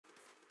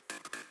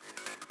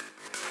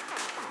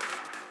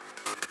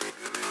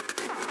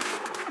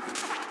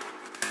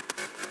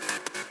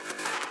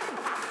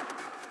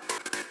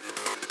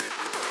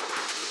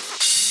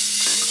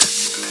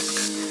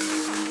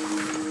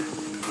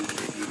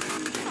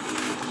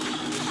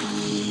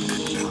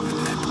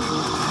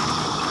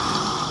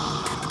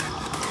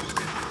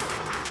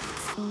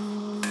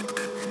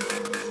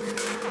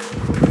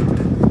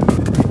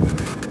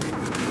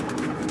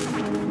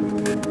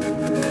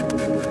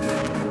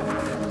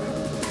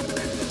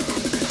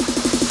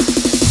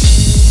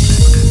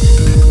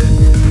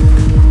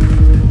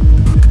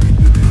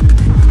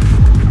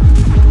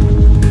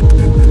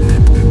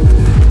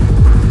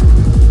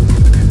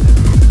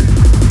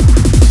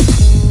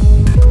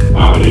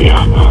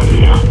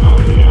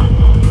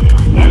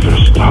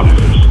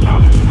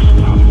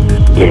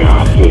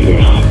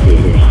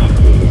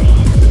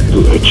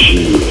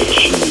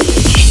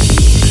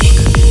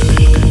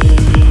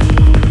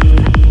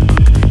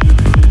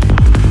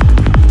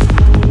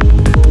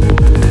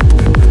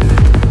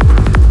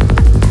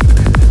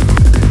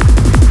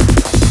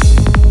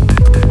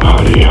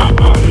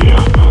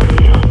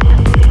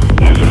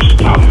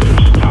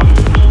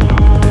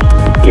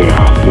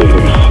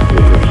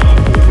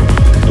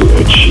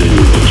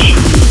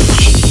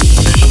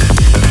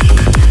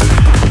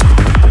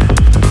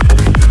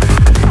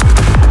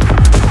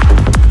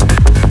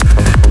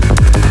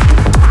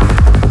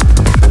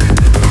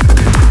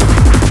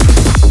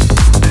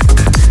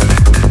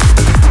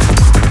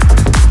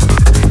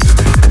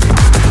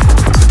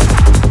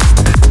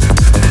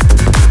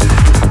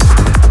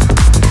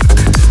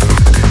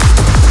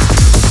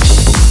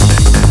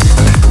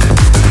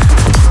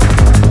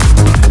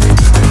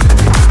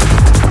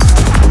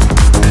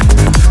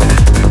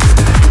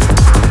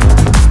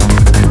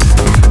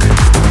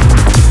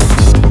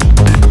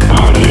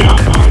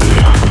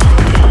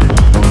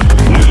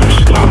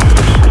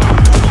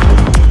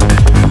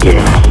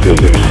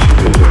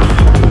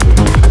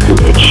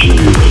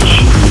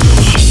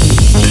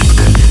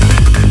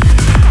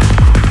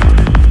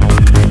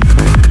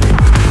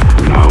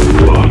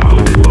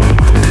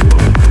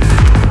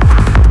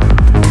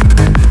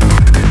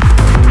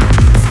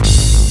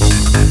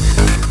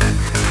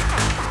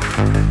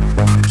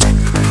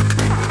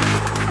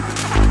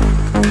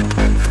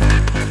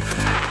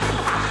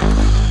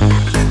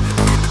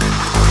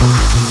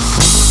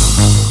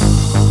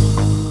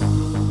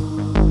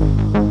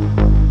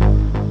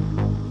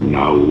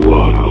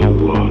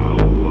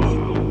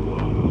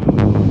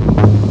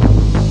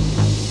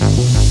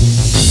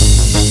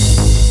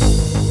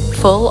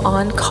Full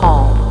on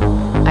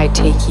calm, I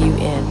take you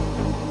in.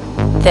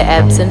 The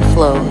ebbs and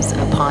flows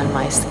upon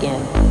my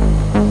skin.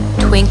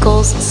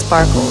 Twinkles,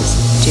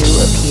 sparkles do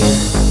appear.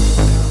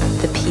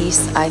 The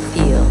peace I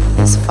feel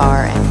is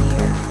far and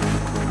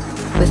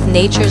near. With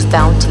nature's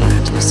bounty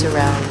to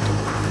surround,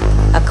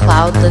 a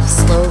cloud lifts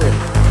slowly,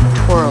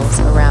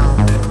 twirls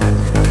around.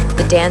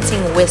 The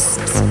dancing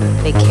wisps,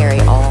 they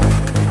carry all.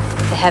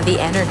 The heavy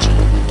energy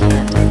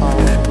can't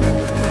fall.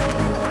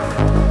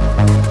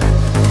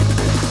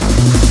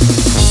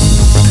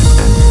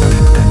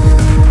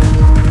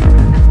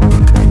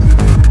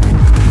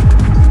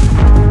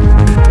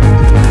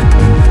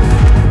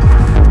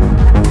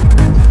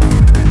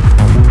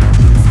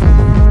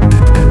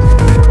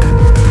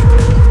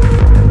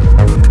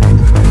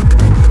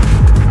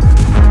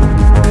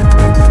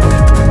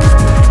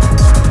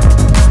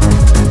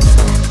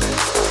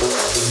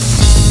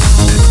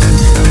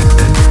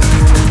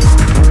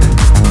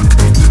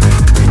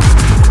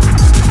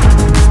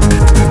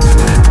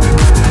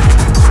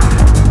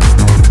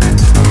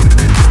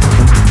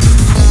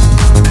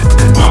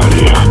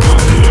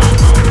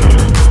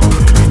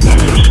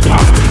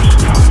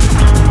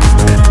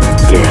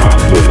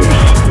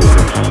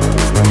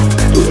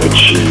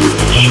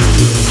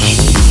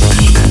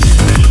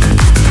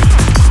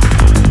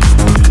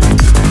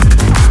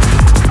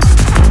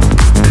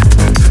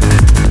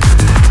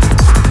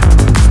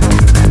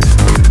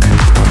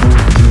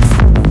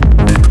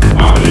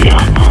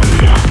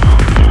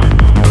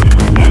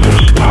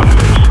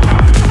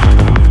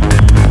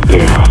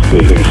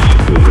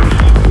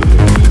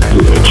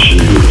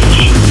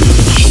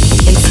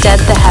 Instead,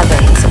 the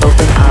heavens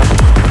open up.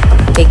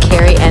 They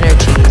carry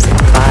energies and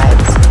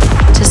vibes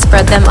to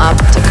spread them up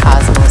to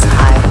cosmos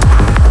high,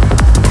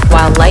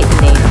 while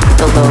lightening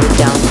the load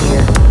down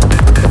here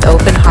with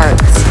open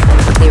hearts and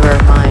clearer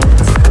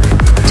minds,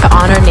 to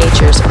honor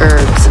nature's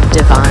herbs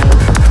divine.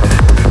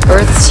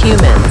 Earth's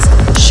humans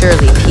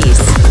surely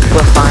peace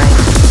will find,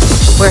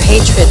 where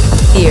hatred,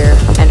 fear,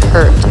 and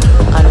hurt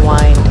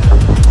unwind.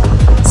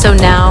 So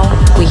now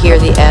we hear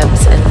the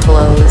ebbs and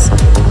flows,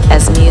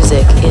 as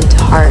music into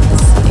hearts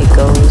it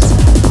goes,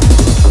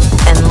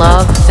 and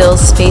love fills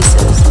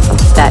spaces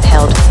that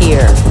held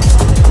fear,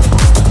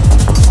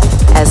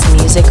 as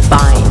music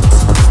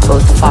binds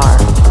both far